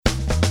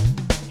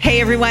Hey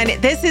everyone,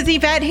 this is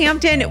Yvette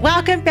Hampton.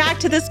 Welcome back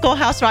to the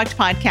Schoolhouse Rocked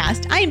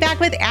podcast. I am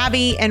back with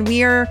Abby and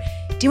we are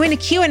doing a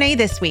Q&A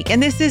this week.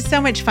 And this is so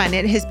much fun.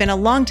 It has been a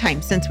long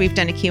time since we've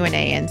done a Q&A.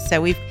 And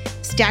so we've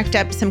stacked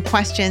up some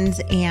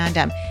questions.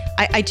 And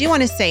I do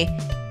want to say,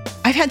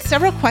 I've had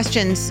several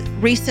questions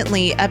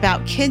recently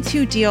about kids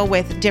who deal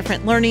with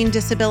different learning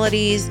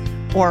disabilities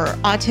or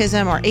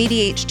autism or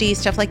ADHD,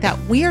 stuff like that.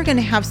 We are going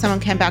to have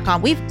someone come back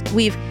on.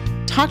 We've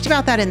talked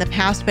about that in the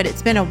past, but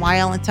it's been a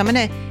while. And so I'm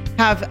going to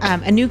have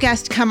a new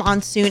guest come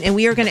on soon, and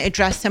we are going to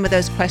address some of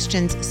those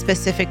questions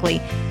specifically.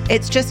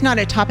 It's just not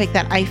a topic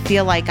that I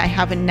feel like I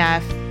have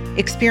enough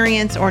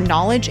experience or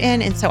knowledge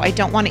in, and so I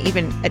don't want to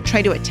even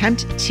try to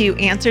attempt to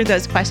answer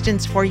those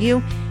questions for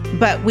you,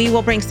 but we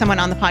will bring someone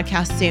on the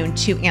podcast soon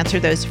to answer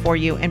those for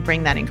you and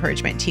bring that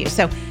encouragement to you.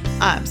 So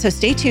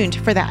stay tuned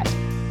for that.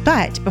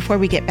 But before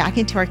we get back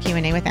into our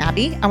Q&A with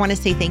Abby, I want to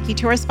say thank you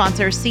to our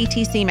sponsor,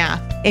 CTC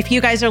Math. If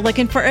you guys are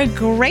looking for a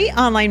great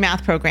online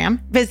math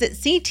program, visit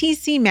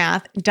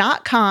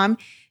ctcmath.com,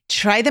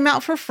 try them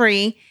out for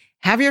free,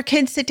 have your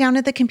kids sit down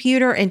at the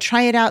computer and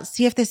try it out,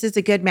 see if this is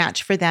a good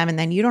match for them. And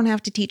then you don't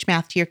have to teach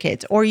math to your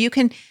kids, or you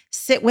can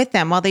sit with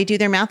them while they do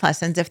their math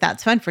lessons. If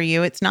that's fun for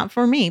you, it's not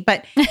for me,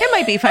 but it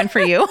might be fun for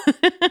you.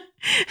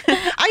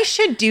 I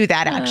should do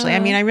that actually. I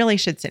mean, I really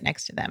should sit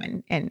next to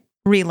them and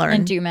relearn.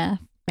 And do math,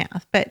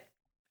 but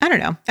I don't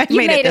know. I've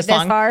made it this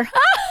long. Far.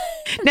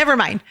 Never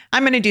mind.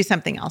 I'm going to do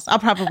something else. I'll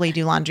probably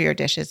do laundry or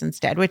dishes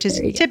instead, which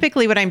is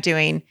typically what I'm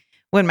doing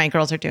when my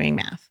girls are doing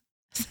math.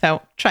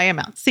 So try them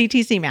out.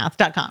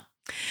 ctcmath.com.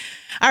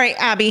 All right,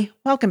 Abby,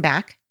 welcome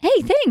back.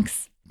 Hey,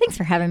 thanks. Thanks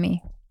for having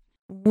me.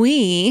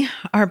 We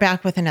are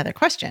back with another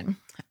question.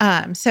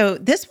 So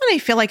this one I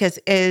feel like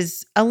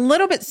is a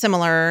little bit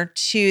similar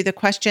to the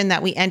question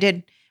that we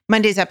ended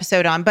Monday's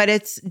episode on, but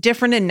it's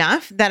different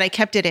enough that I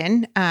kept it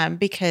in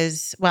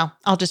because, well,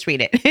 I'll just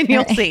read it and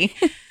you'll see.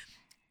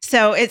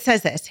 So it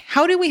says this: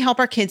 how do we help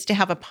our kids to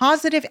have a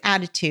positive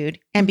attitude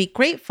and be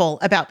grateful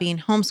about being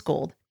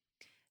homeschooled?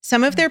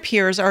 Some of their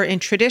peers are in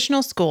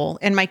traditional school,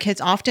 and my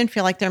kids often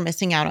feel like they're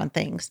missing out on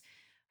things.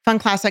 Fun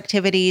class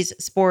activities,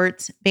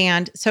 sports,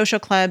 band, social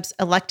clubs,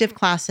 elective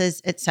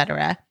classes,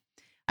 etc.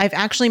 I've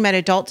actually met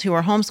adults who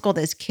were homeschooled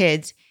as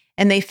kids,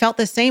 and they felt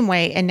the same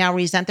way and now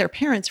resent their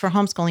parents for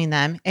homeschooling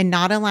them and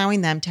not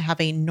allowing them to have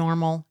a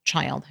normal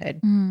childhood.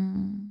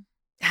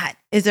 That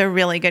is a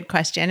really good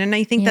question. And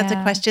I think that's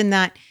a question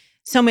that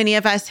so many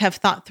of us have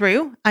thought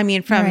through. I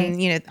mean,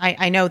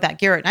 I know that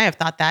Garrett and I have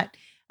thought that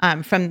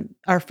from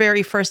our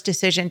very first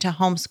decision to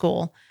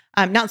homeschool,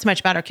 not so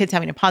much about our kids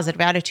having a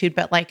positive attitude,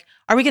 but like,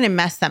 are we going to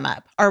mess them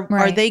up?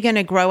 Are they going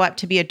to grow up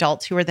to be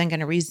adults who are then going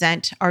to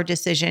resent our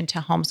decision to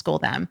homeschool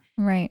them?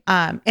 Right.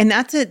 And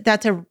that's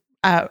a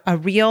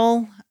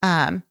real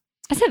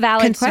that's a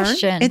valid concern.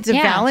 question. It's a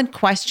valid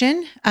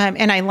question.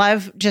 And I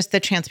love just the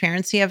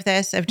transparency of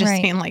this, of just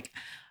saying like,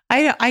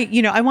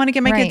 I want to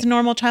give my kids a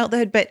normal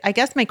childhood, but I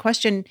guess my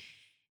question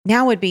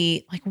now would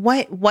be like,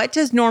 what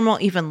does normal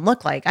even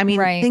look like? I mean,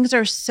 things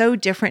are so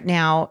different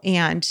now.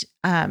 And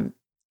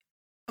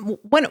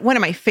one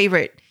of my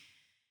favorite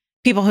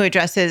people who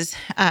addresses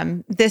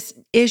this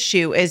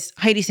issue is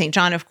Heidi St.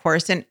 John, of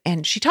course.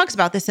 And she talks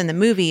about this in the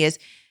movie, is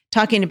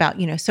talking about,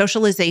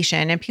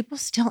 socialization, and people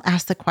still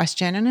ask the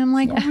question. And I'm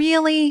like,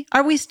 really?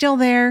 Are we still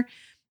there?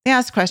 They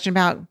ask a question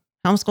about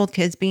homeschooled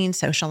kids being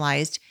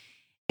socialized.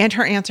 And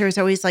her answer is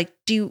always like,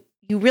 do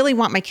you really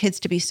want my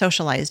kids to be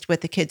socialized with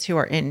the kids who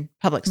are in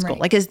public school?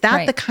 Like, is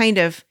that the kind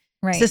of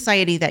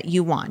society that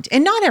you want?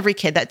 And not every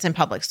kid that's in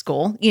public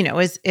school,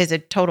 is a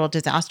total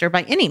disaster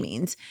by any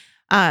means.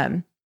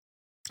 I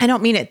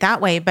don't mean it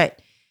that way,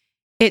 but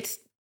it's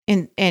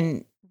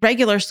in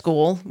regular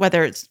school,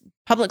 whether it's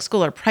public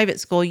school or private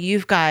school,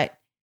 you've got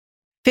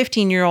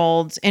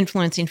 15-year-olds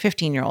influencing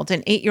 15-year-olds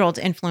and 8-year-olds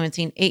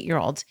influencing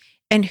 8-year-olds.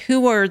 And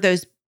who are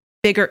those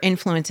bigger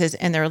influences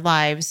in their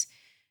lives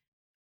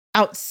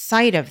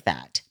outside of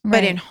that?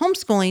 But in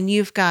homeschooling,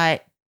 you've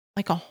got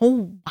like a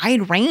whole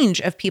wide range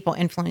of people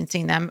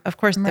influencing them. Of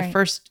course, the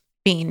first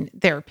being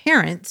their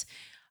parents.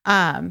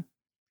 But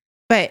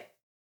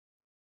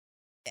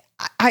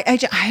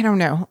I don't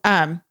know.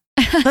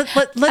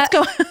 Let's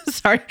go.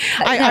 Sorry.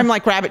 I'm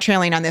like rabbit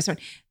trailing on this one.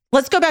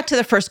 Let's go back to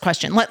the first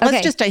question.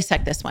 Let's just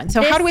dissect this one.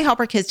 So how do we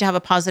help our kids to have a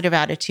positive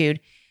attitude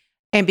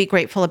and be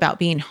grateful about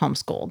being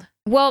homeschooled?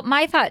 Well,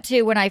 my thought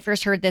too, when I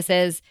first heard this,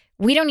 is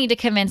we don't need to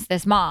convince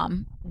this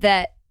mom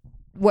that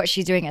what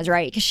she's doing is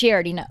right, because she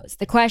already knows.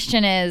 The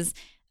question is,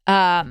 she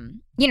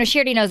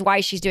already knows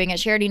why she's doing it.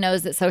 She already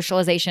knows that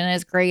socialization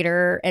is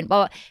greater and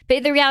blah, blah.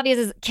 But the reality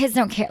is kids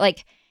don't care.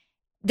 Like,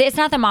 it's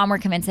not the mom we're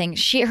convincing.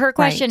 Her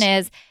question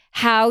is,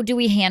 how do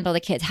we handle the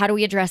kids? How do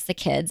we address the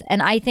kids?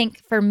 And I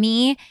think for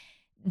me,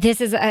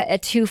 this is a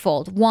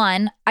twofold.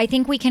 One, I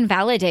think we can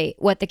validate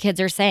what the kids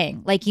are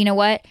saying. Like, you know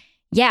what?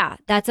 Yeah,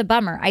 that's a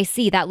bummer. I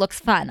see. That looks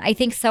fun. I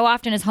think so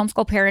often as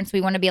homeschool parents, we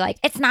want to be like,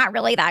 it's not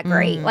really that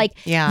great.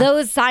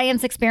 Those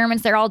science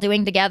experiments they're all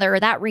doing together, or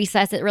that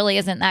recess, it really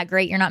isn't that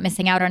great. You're not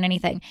missing out on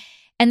anything.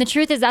 And the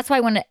truth is, that's why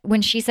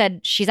when she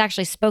said she's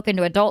actually spoken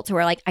to adults who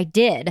are like, I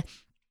did,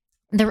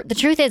 the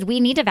truth is we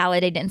need to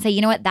validate it and say,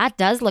 you know what, that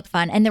does look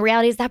fun. And the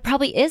reality is that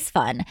probably is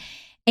fun.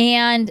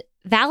 And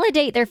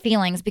validate their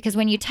feelings, because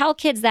when you tell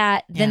kids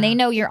that, then they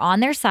know you're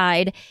on their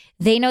side.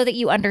 They know that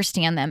you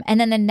understand them. And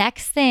then the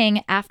next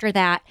thing after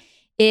that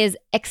is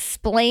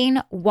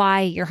explain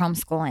why you're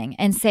homeschooling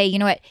and say, you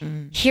know what,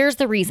 here's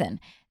the reason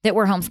that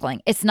we're homeschooling.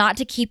 It's not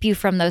to keep you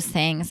from those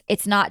things.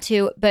 It's not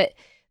to, but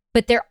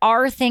there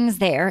are things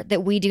there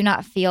that we do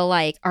not feel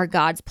like are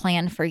God's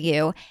plan for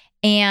you.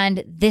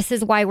 And this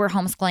is why we're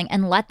homeschooling,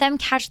 and let them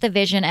catch the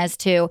vision as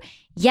to,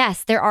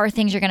 yes, there are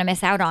things you're going to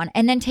miss out on.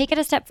 And then take it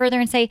a step further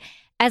and say,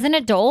 as an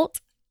adult,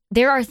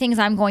 there are things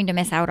I'm going to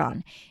miss out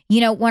on. You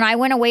know, when I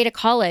went away to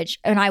college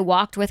and I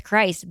walked with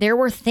Christ, there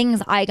were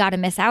things I got to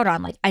miss out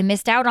on. Like I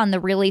missed out on the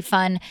really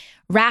fun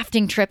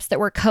rafting trips that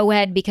were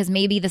co-ed because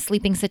maybe the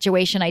sleeping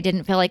situation I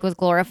didn't feel like was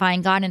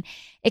glorifying God. And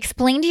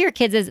explain to your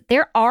kids is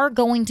there are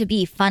going to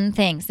be fun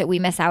things that we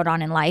miss out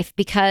on in life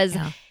because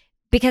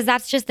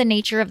that's just the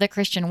nature of the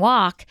Christian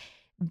walk.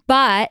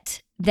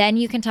 But then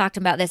you can talk to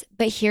them about this,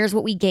 but here's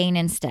what we gain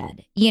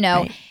instead. You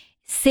know,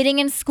 sitting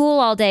in school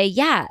all day.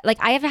 Yeah. Like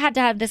I have had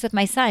to have this with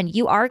my son.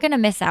 You are going to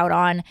miss out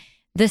on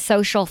the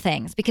social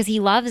things because he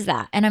loves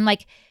that. And I'm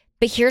like,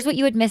 but here's what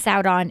you would miss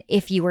out on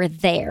if you were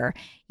there,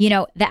 you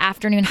know, the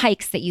afternoon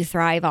hikes that you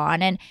thrive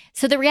on. And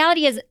so the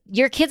reality is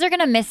your kids are going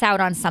to miss out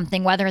on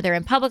something, whether they're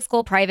in public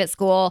school, private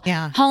school,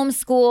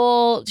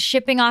 homeschool,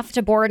 shipping off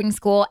to boarding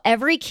school.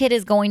 Every kid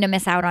is going to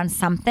miss out on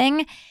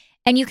something.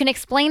 And you can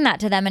explain that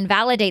to them and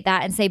validate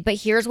that and say, but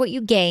here's what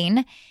you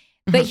gain.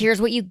 But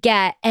here's what you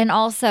get. And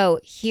also,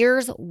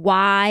 here's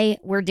why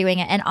we're doing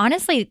it. And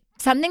honestly,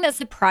 something that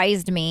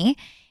surprised me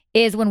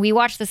is when we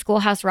watched the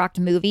Schoolhouse Rocked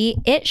movie,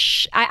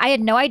 I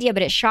had no idea,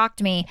 but it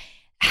shocked me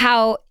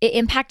how it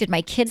impacted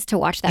my kids to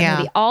watch that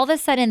movie. All of a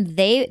sudden,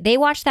 they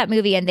watched that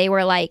movie and they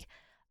were like,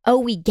 oh,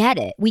 we get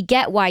it. We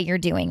get why you're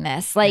doing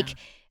this. Like,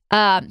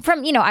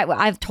 from, you know,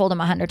 I've told them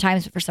 100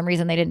 times, but for some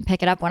reason they didn't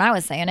pick it up when I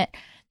was saying it.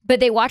 But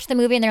they watched the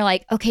movie and they're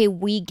like, okay,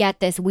 we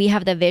get this. We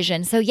have the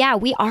vision. So yeah,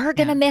 we are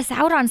going to miss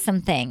out on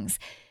some things,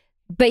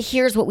 but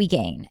here's what we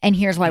gain. And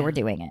here's why we're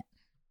doing it.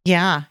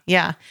 Yeah.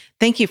 Yeah.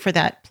 Thank you for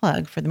that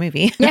plug for the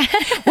movie,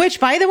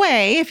 which by the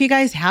way, if you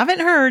guys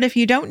haven't heard, if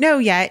you don't know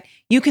yet,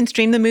 you can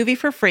stream the movie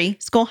for free,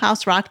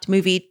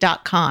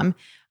 schoolhouserockedmovie.com.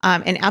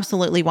 And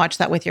absolutely watch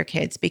that with your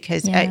kids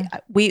because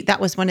that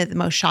was one of the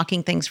most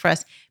shocking things for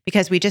us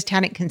because we just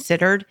hadn't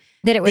considered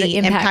that it would the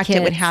impact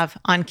it would have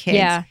on kids.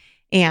 Yeah.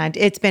 And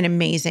it's been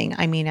amazing.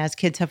 I mean, as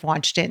kids have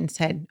watched it and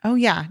said, oh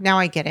yeah, now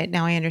I get it.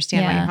 Now I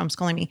understand why you're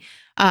homeschooling me.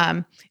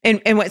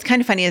 And what's kind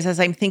of funny is as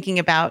I'm thinking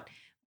about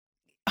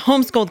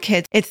homeschooled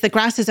kids, it's the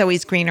grass is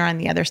always greener on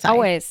the other side.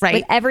 Always, right?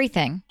 With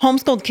everything.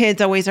 Homeschooled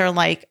kids always are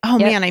like, oh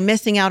man, I'm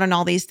missing out on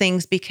all these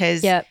things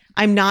because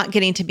I'm not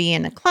getting to be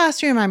in the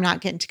classroom. I'm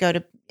not getting to go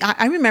to,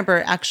 I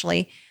remember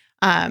actually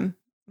going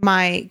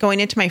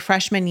into my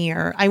freshman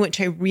year, I went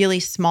to a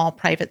really small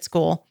private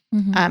school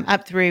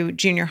up through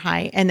junior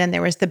high. And then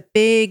there was the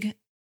big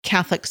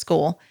Catholic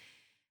school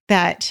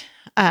that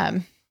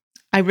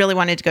I really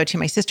wanted to go to.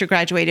 My sister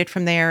graduated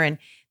from there and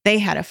they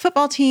had a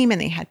football team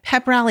and they had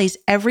pep rallies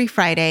every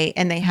Friday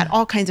and they had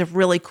all kinds of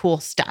really cool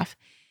stuff.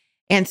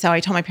 And so I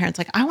told my parents,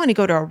 like, I want to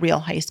go to a real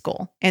high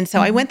school. And so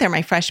I went there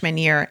my freshman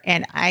year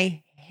and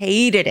I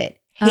hated it.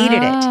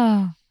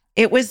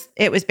 It was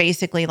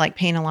basically like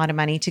paying a lot of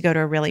money to go to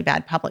a really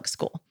bad public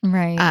school.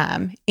 Right.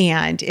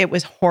 And it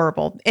was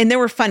horrible. And there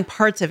were fun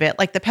parts of it.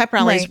 Like the pep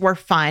rallies were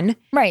fun.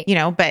 Right. You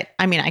know, but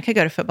I mean, I could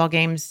go to football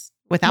games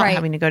without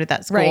having to go to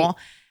that school. Right.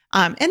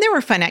 And there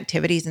were fun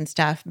activities and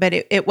stuff, but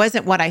it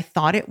wasn't what I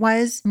thought it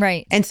was.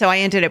 Right. And so I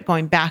ended up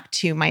going back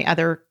to my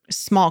other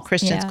small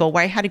Christian school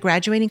where I had a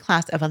graduating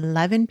class of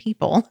 11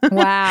 people.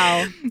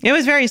 Wow. It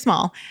was very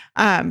small.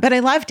 But I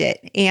loved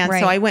it. And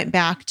so I went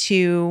back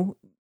to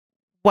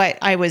what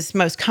I was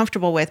most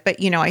comfortable with. But,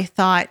 you know, I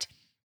thought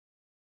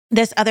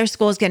this other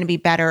school is going to be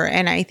better.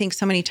 And I think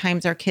so many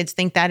times our kids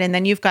think that. And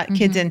then you've got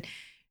kids in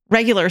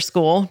regular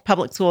school,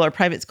 public school or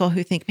private school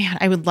who think, man,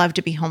 I would love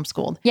to be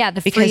homeschooled. Yeah,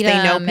 because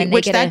they know people,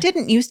 which that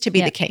didn't used to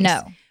be the case.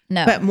 No.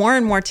 But more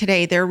and more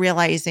today, they're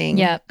realizing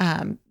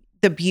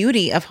the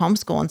beauty of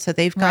homeschool. And so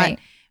they've got,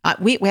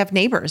 we have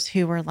neighbors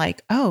who were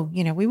like, oh,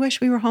 you know, we wish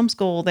we were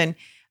homeschooled.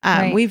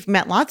 And we've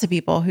met lots of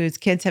people whose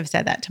kids have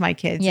said that to my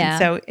kids. Yeah. And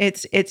so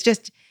it's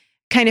just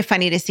kind of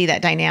funny to see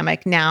that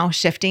dynamic now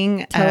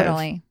shifting.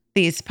 Totally.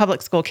 These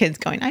public school kids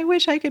going, I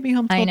wish I could be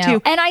homeschooled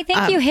too. And I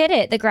think you hit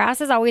it. The grass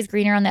is always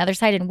greener on the other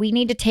side. And we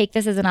need to take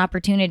this as an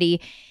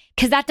opportunity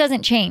because that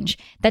doesn't change.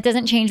 That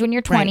doesn't change when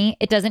you're 20. Right.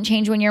 It doesn't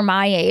change when you're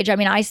my age. I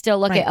mean, I still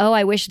look at, oh,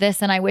 I wish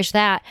this and I wish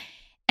that.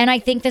 And I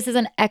think this is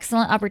an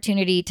excellent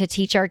opportunity to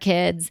teach our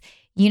kids,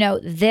 you know,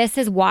 this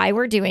is why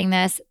we're doing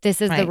this. This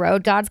is the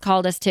road God's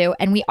called us to.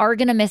 And we are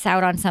going to miss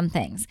out on some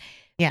things.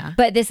 Yeah.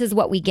 But this is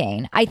what we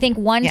gain. I think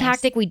one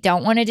tactic we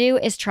don't want to do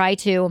is try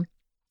to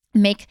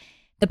make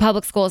the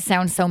public schools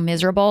sound so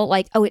miserable.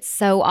 Like, oh, it's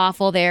so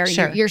awful there.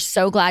 Sure. You're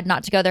so glad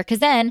not to go there. Because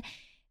then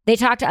they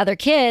talk to other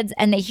kids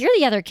and they hear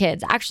the other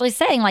kids actually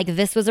saying like,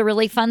 this was a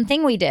really fun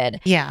thing we did.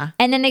 Yeah.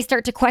 And then they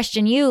start to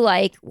question you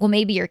like, well,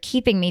 maybe you're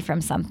keeping me from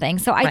something.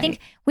 So I think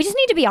we just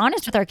need to be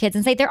honest with our kids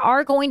and say there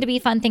are going to be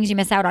fun things you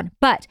miss out on,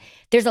 but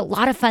there's a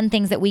lot of fun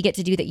things that we get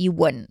to do that you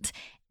wouldn't.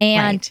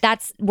 And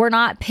we're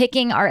not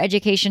picking our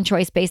education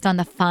choice based on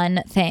the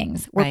fun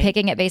things. We're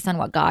picking it based on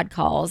what God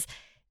calls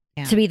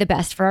to be the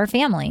best for our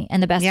family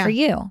and the best for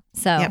you.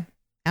 So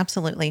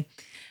absolutely.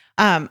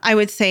 I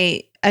would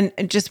say, and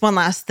just one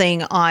last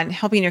thing on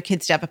helping your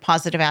kids to have a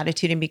positive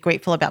attitude and be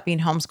grateful about being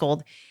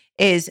homeschooled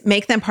is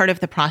make them part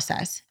of the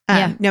process.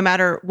 No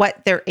matter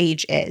what their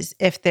age is,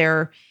 if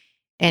they're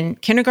in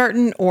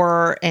kindergarten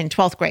or in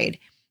 12th grade,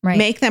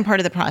 make them part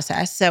of the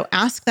process. So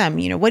ask them,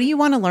 what do you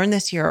want to learn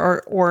this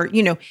year? Or,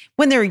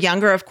 when they're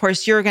younger, of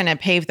course, you're going to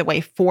pave the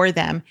way for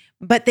them,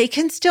 but they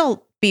can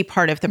still be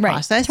part of the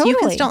process. Totally. You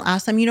can still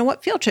ask them,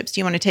 what field trips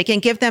do you want to take,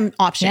 and give them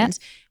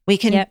options. We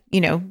can,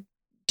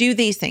 do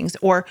these things,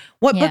 or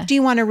what book do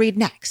you want to read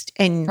next,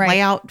 and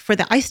lay out for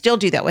them. I still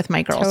do that with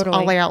my girls. Totally.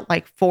 I'll lay out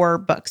like 4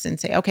 books and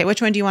say, okay,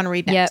 which one do you want to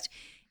read next?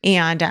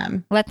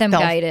 And let them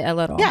guide it a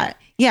little. Yeah.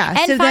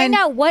 And so find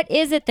out what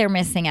is it they're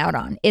missing out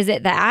on. Is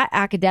it that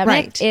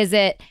academic? Is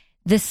it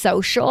the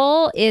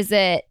social? Is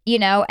it,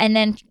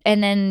 and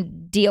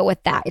then deal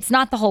with that. It's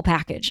not the whole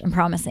package, I'm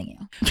promising you.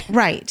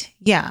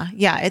 Yeah,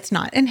 it's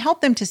not. And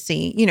help them to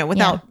see,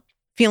 without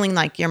feeling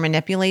like you're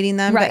manipulating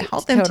them, but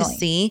help them to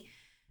see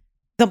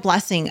the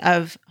blessing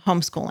of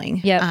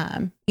homeschooling.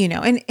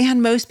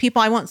 And most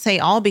people, I won't say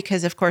all,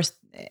 because of course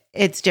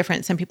it's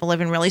different. Some people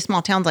live in really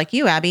small towns like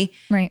you, Abby.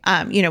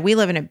 We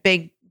live in a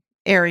big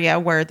area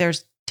where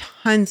there's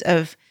tons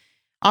of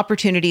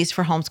opportunities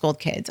for homeschooled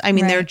kids. I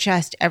mean, they're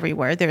just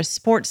everywhere. There's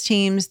sports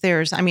teams.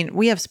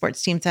 We have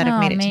sports teams that have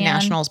made it to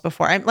nationals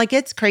before.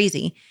 It's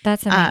crazy.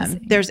 That's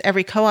amazing. There's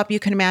every co-op you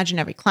can imagine,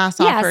 every class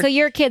offered. So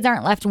your kids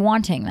aren't left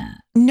wanting that.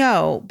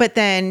 No, but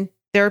then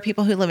there are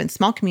people who live in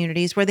small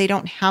communities where they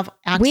don't have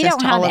access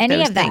to all of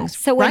those things.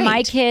 So when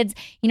my kids,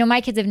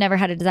 my kids have never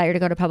had a desire to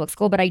go to public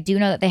school, but I do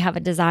know that they have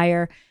a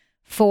desire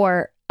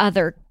for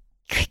other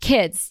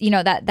kids,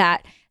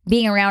 that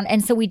being around.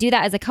 And so we do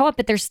that as a co-op,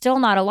 but there's still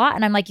not a lot.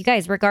 And I'm like, you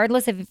guys,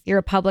 regardless if you're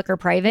a public or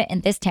private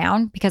in this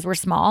town, because we're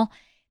small,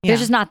 there's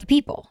just not the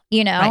people,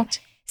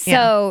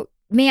 So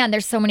man,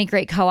 there's so many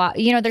great co-op,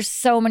 there's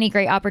so many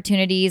great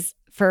opportunities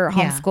for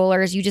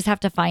homeschoolers. You just have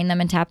to find them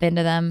and tap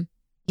into them.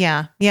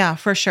 Yeah,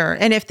 for sure.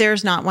 And if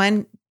there's not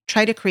one,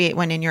 try to create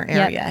one in your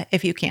area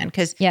if you can,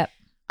 because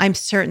I'm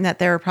certain that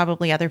there are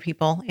probably other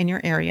people in your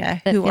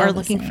area who are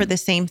looking for the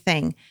same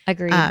thing.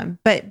 Agreed.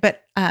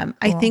 But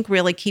I think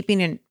really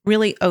keeping a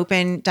really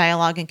open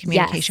dialogue and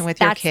communication with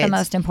your kids. That's the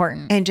most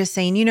important. And just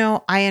saying,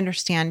 I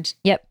understand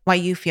why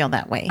you feel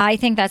that way. I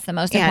think that's the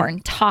most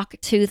important. Talk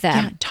to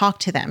them. Yeah, talk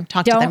to them.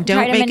 Don't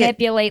try to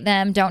manipulate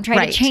them. Don't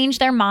try to change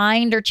their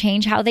mind or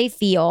change how they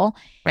feel.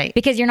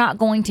 Because you're not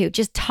going to.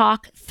 Just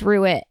talk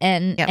through it.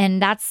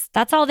 And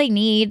that's all they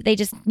need. They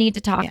just need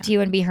to talk to you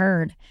and be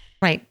heard.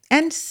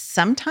 And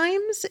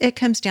sometimes it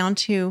comes down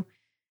to,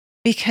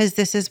 because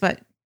this is what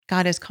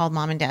God has called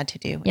mom and dad to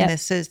do. And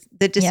this is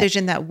the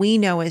decision that we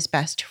know is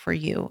best for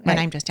you. And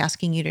I'm just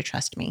asking you to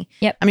trust me.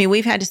 I mean,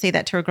 we've had to say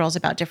that to our girls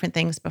about different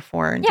things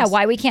before. And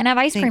why we can't have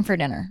ice cream for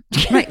dinner.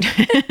 Right.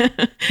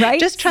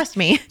 Just trust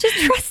me. Just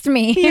trust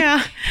me.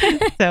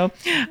 So,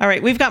 all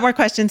right, we've got more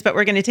questions, but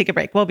we're going to take a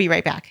break. We'll be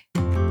right back.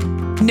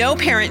 No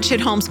parent should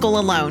homeschool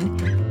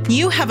alone.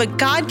 You have a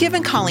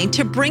God-given calling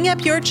to bring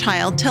up your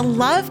child to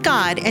love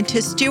God and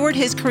to steward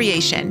His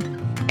creation.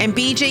 And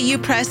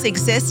BJU Press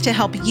exists to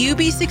help you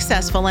be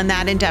successful in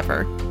that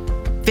endeavor.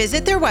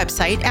 Visit their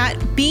website at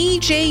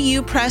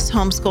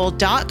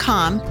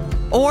bjupresshomeschool.com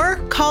or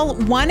call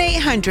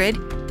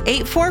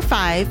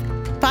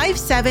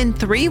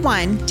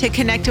 1-800-845-5731 to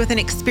connect with an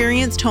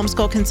experienced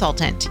homeschool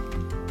consultant.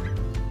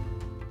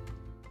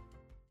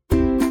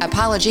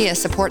 Apologia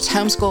supports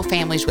homeschool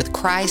families with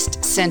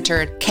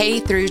Christ-centered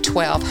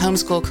K-12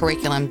 homeschool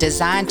curriculum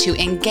designed to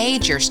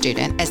engage your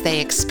student as they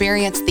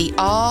experience the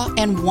awe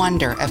and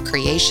wonder of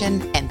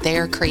creation and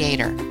their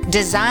creator.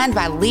 Designed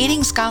by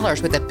leading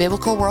scholars with a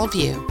biblical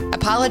worldview,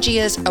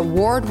 Apologia's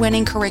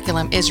award-winning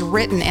curriculum is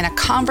written in a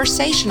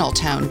conversational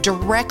tone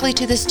directly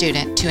to the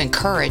student to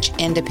encourage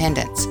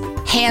independence.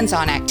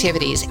 Hands-on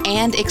activities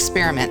and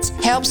experiments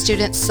help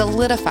students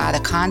solidify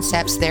the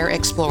concepts they're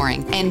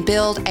exploring and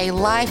build a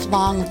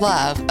lifelong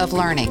love of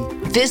learning.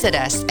 Visit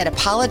us at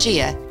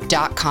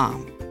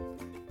apologia.com.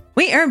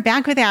 We are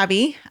back with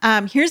Abby.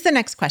 Here's the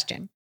next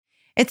question.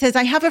 It says,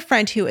 I have a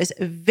friend who is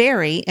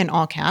very, in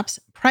all caps,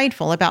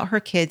 prideful about her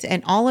kids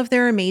and all of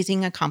their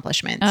amazing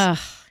accomplishments.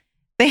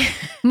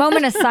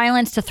 Moment of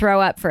silence to throw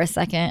up for a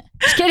second.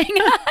 Just kidding.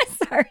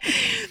 Sorry.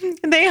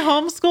 They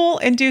homeschool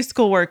and do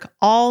schoolwork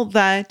all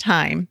the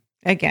time.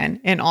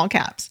 Again, in all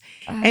caps.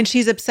 And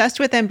she's obsessed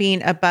with them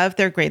being above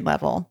their grade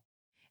level.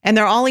 And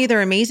they're all either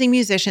amazing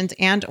musicians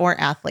and or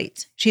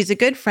athletes. She's a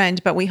good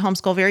friend, but we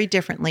homeschool very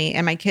differently.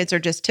 And my kids are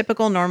just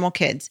typical normal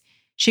kids.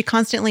 She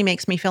constantly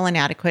makes me feel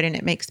inadequate and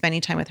it makes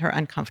spending time with her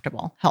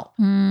uncomfortable. Help.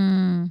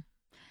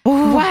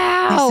 Ooh,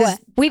 Wow.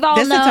 We've all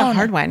known. This is a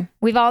hard one.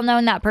 We've all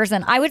known that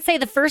person. I would say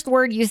the first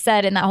word you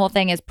said in that whole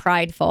thing is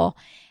prideful.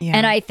 Yeah.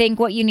 And I think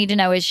what you need to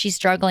know is she's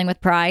struggling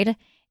with pride,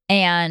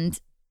 and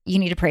you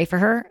need to pray for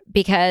her,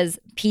 because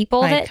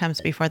people Pride that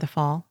comes before the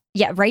fall.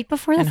 Yeah, right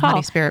before the And fall.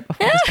 haughty spirit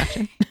before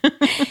destruction.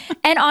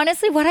 And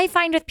honestly, what I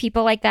find with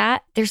people like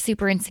that, they're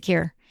super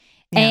insecure.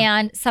 Yeah.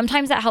 And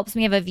sometimes that helps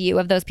me have a view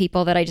of those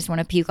people that I just want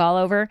to puke all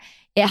over.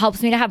 It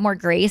helps me to have more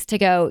grace to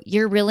go,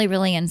 you're really,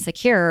 really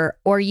insecure,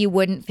 or you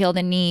wouldn't feel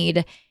the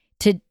need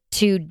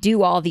to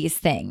do all these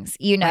things,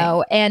 you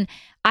know? Right. And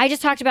I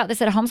just talked about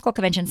this at a homeschool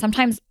convention.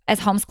 Sometimes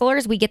as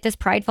homeschoolers, we get this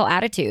prideful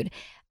attitude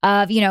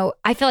of,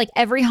 I feel like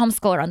every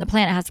homeschooler on the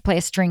planet has to play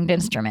a stringed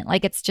instrument.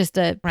 Like it's just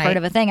a part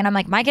of a thing. And I'm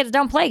like, my kids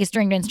don't play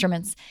stringed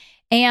instruments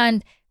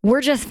and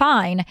we're just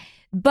fine.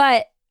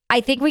 But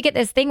I think we get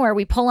this thing where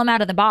we pull them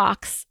out of the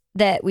box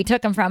that we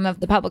took them from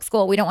of the public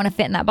school. We don't want to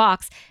fit in that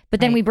box,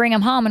 but then we bring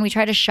them home and we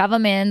try to shove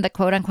them in the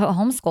quote unquote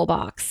homeschool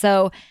box.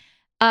 So,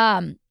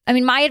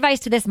 my advice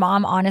to this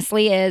mom,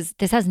 honestly, is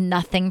this has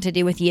nothing to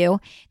do with you.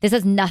 This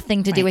has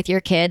nothing to do with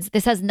your kids.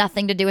 This has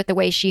nothing to do with the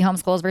way she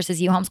homeschools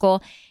versus you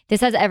homeschool.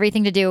 This has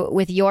everything to do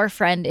with your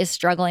friend is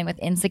struggling with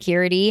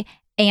insecurity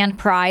and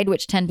pride,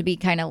 which tend to be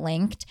kind of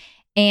linked.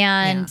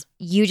 And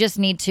you just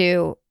need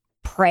to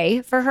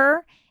pray for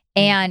her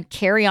and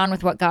carry on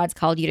with what God's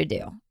called you to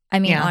do.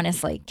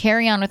 Honestly,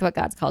 carry on with what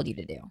God's called you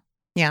to do.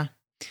 Yeah.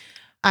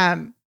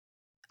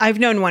 I've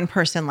known one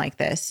person like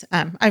this.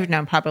 I've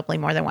known probably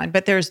more than one,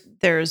 but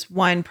there's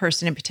one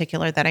person in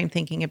particular that I'm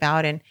thinking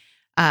about.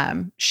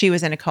 And she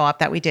was in a co-op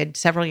that we did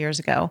several years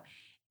ago.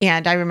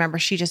 And I remember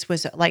she just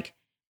was like,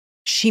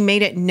 she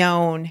made it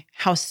known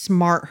how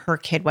smart her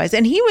kid was.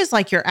 And he was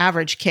like your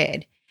average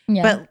kid.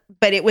 Yeah.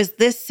 But it was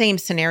this same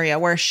scenario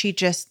where she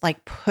just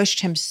like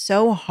pushed him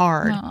so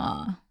hard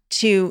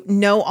to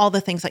know all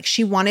the things. Like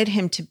she wanted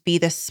him to be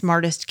the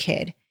smartest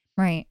kid.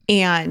 Right.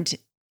 And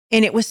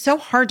it was so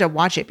hard to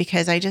watch it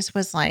because I just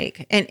was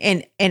like,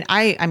 and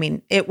I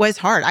mean, it was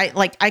hard.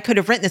 I could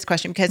have written this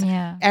question because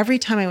every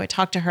time I would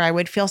talk to her, I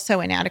would feel so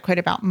inadequate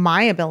about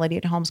my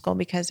ability to homeschool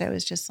because I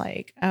was just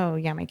like, oh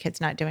yeah, my kid's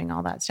not doing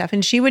all that stuff.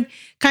 And she would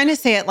kind of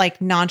say it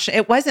like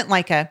nonchalant. It wasn't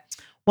like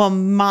well,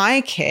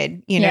 my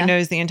kid,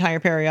 knows the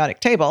entire periodic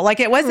table. Like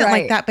it wasn't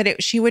like that,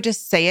 but she would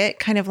just say it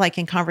kind of like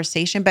in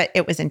conversation, but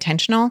it was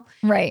intentional.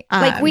 Right.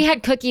 Like we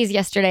had cookies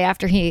yesterday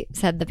after he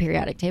said the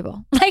periodic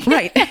table. Like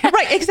right,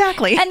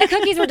 exactly. And the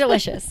cookies were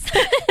delicious.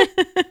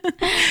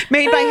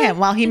 Made by him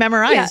while he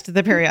memorized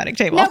the periodic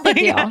table. No big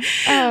deal.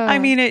 I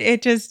mean,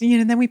 it just,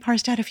 then we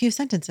parsed out a few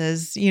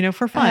sentences,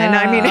 for fun.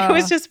 I mean, it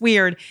was just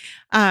weird.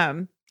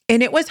 And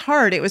it was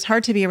hard. It was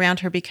hard to be around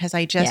her because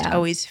I just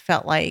always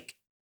felt like,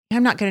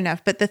 I'm not good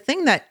enough. But the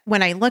thing that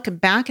when I look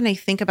back and I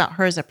think about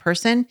her as a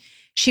person,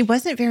 she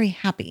wasn't very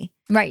happy.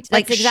 Right.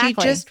 Like she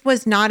just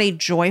was not a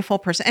joyful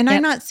person. And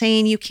I'm not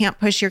saying you can't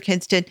push your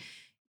kids to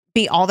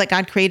be all that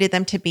God created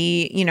them to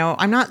be.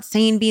 I'm not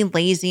saying be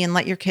lazy and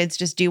let your kids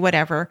just do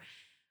whatever.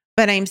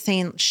 But I'm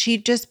saying she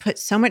just put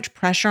so much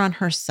pressure on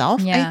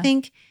herself. I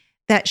think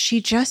that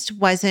she just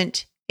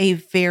wasn't a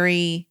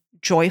very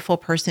joyful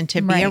person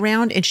to be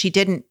around. And she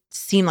didn't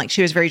seem like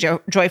she was very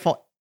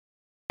joyful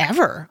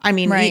ever. I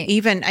mean,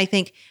 even I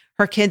think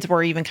her kids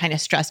were even kind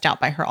of stressed out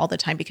by her all the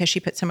time because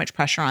she put so much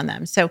pressure on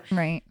them. So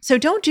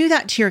don't do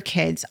that to your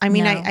kids. I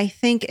mean, I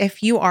think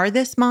if you are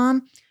this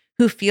mom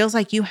who feels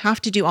like you have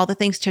to do all the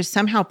things to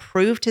somehow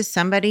prove to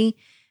somebody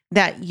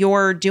that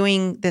you're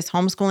doing this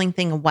homeschooling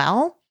thing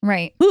well,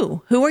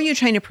 who are you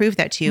trying to prove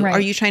that to? Are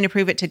you trying to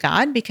prove it to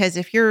God? Because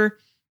if you're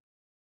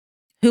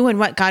who and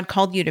what God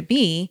called you to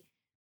be,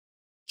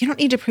 you don't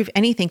need to prove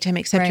anything to him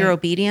except your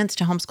obedience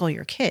to homeschool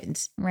your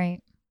kids.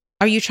 Right.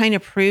 Are you trying to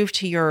prove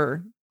to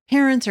your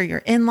parents or your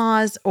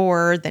in-laws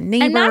or the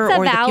neighbor and that's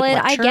or a valid,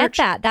 the people at church? I get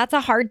that. That's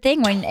a hard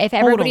thing if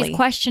everybody's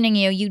questioning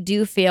you, you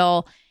do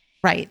feel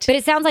right. But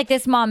it sounds like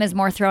this mom is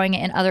more throwing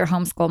it in other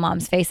homeschool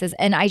moms' faces.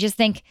 And I just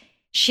think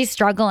she's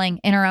struggling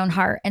in her own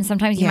heart. And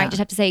sometimes you might just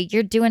have to say,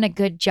 you're doing a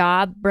good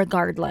job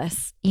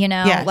regardless,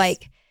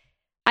 like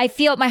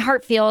my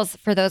heart feels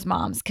for those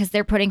moms because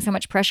they're putting so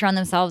much pressure on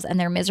themselves and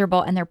they're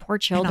miserable and they're poor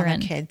children.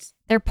 And all their kids.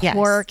 They're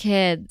poor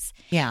kids.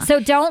 Yeah. So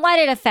don't let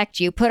it affect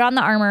you. Put on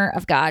the armor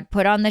of God.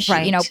 Put on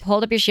the,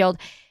 hold up your shield,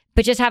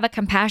 but just have a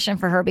compassion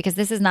for her because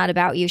this is not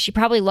about you. She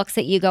probably looks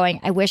at you going,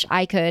 I wish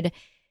I could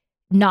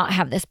not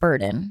have this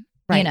burden.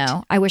 Right.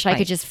 I wish I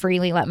could just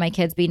freely let my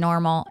kids be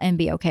normal and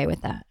be okay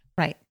with that.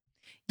 Right.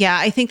 Yeah.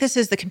 I think this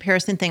is the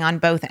comparison thing on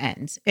both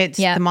ends. It's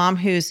the mom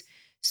who's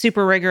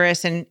super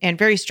rigorous and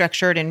very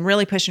structured and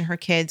really pushing her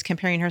kids,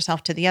 comparing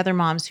herself to the other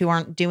moms who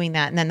aren't doing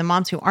that. And then the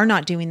moms who are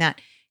not doing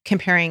that,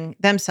 comparing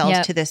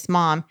themselves to this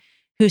mom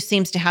who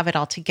seems to have it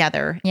all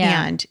together.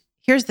 Yeah. And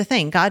here's the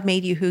thing. God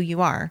made you who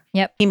you are.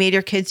 Yep. He made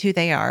your kids who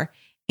they are.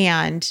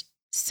 And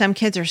some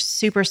kids are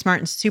super smart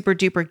and super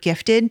duper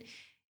gifted,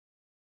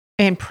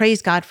 and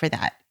praise God for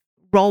that.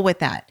 Roll with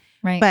that.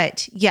 Right.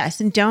 But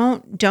yes, and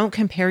don't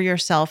compare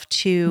yourself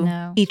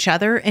to each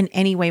other in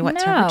any way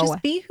whatsoever.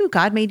 Just be who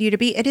God made you to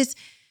be. It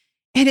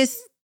is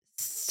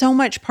so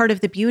much part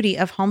of the beauty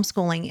of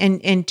homeschooling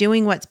and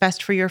doing what's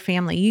best for your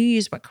family. You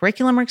use what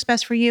curriculum works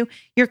best for you.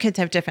 Your kids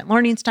have different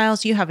learning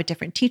styles. You have a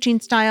different teaching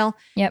style.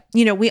 Yep.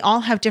 We all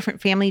have different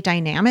family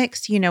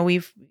dynamics.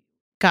 We've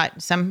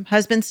got some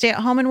husbands stay at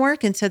home and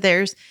work. And so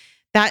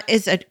that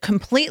is a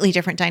completely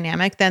different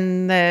dynamic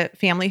than the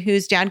family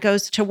whose dad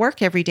goes to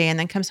work every day and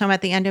then comes home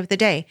at the end of the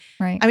day.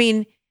 Right. I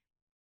mean,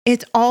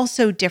 it's all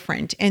so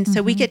different. And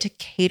so we get to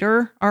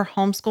cater our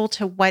homeschool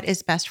to what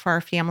is best for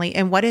our family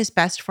and what is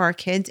best for our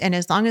kids. And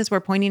as long as we're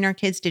pointing our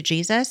kids to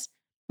Jesus,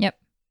 yep,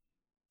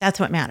 that's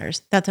what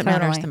matters. That's what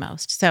matters the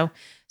most. So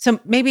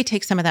maybe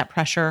take some of that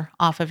pressure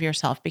off of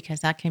yourself, because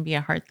that can be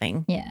a hard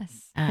thing.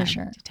 Yes, for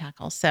sure. To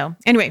tackle. So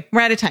anyway,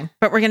 we're out of time,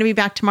 but we're going to be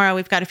back tomorrow.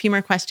 We've got a few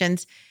more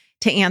questions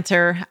to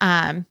answer.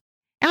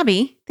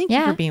 Abby, thank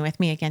you for being with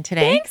me again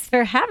today. Thanks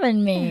for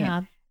having me.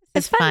 Yeah.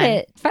 It's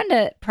fun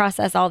to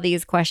process all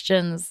these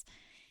questions.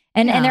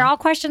 And they're all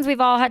questions we've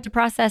all had to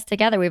process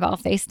together. We've all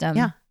faced them.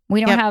 Yeah.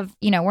 We don't have,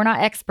 we're not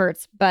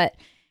experts, but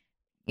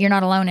you're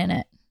not alone in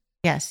it.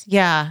 Yes.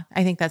 Yeah.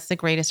 I think that's the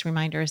greatest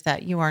reminder, is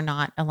that you are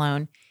not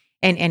alone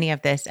in any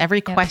of this. Every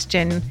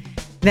question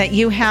that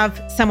you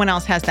have, someone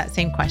else has that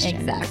same question.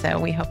 Exactly. So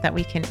we hope that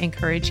we can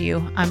encourage you.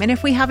 And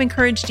if we have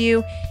encouraged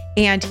you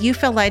and you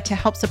feel led to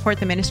help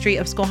support the ministry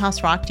of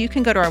Schoolhouse Rocked, you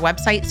can go to our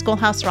website,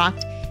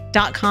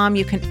 schoolhouserocked.com.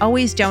 You can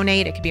always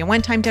donate. It could be a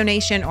one-time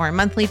donation or a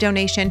monthly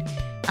donation.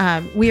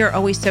 We are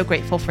always so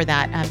grateful for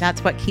that.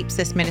 That's what keeps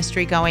this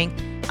ministry going.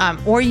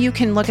 Or you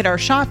can look at our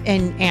shop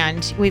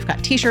and we've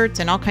got t-shirts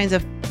and all kinds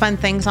of fun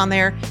things on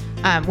there.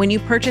 When you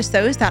purchase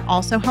those, that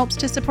also helps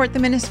to support the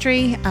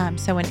ministry.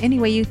 So in any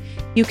way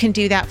you can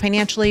do that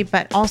financially,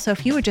 but also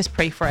if you would just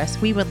pray for us,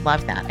 we would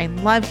love that. I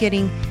love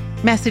getting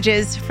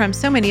messages from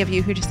so many of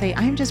you who just say,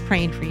 I'm just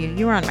praying for you.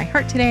 You were on my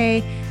heart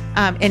today.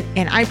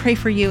 And I pray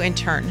for you in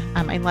turn.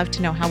 I'd love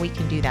to know how we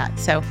can do that.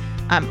 So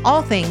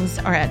all things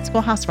are at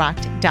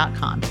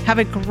schoolhouserocked.com. Have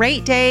a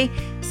great day.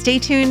 Stay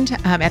tuned.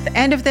 At the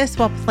end of this,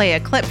 we'll play a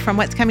clip from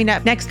what's coming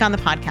up next on the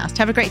podcast.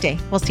 Have a great day.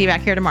 We'll see you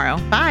back here tomorrow.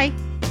 Bye.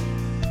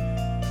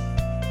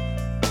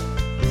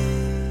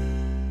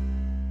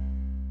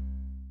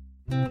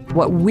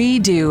 What we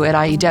do at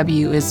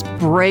IEW is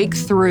break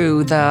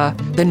through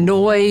the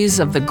noise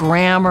of the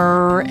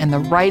grammar and the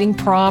writing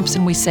prompts,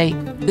 and we say,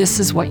 this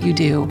is what you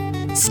do,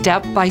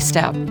 step by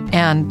step.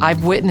 And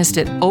I've witnessed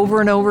it over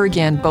and over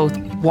again, both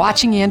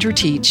watching Andrew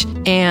teach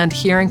and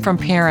hearing from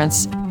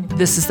parents,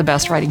 this is the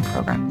best writing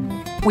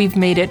program. We've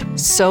made it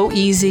so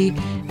easy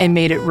and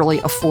made it really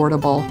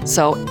affordable.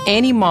 So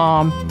any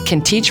mom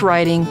can teach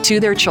writing to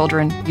their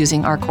children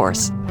using our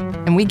course,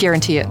 and we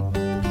guarantee it.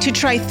 To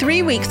try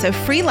 3 weeks of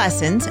free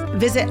lessons,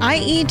 visit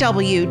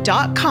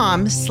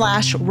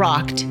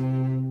IEW.com/rocked.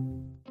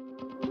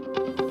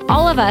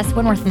 All of us,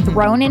 when we're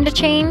thrown into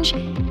change,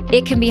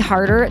 it can be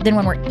harder than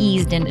when we're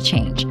eased into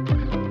change.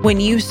 When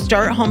you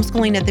start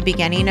homeschooling at the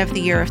beginning of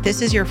the year, if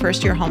this is your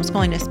first year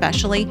homeschooling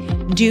especially,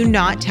 do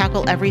not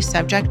tackle every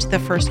subject the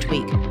first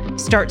week.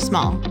 Start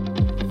small.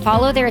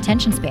 Follow their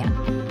attention span.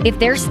 If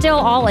they're still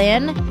all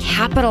in,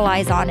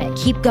 capitalize on it.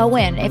 Keep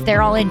going. If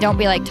they're all in, don't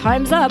be like,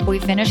 time's up. We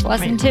finished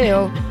lesson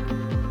 2.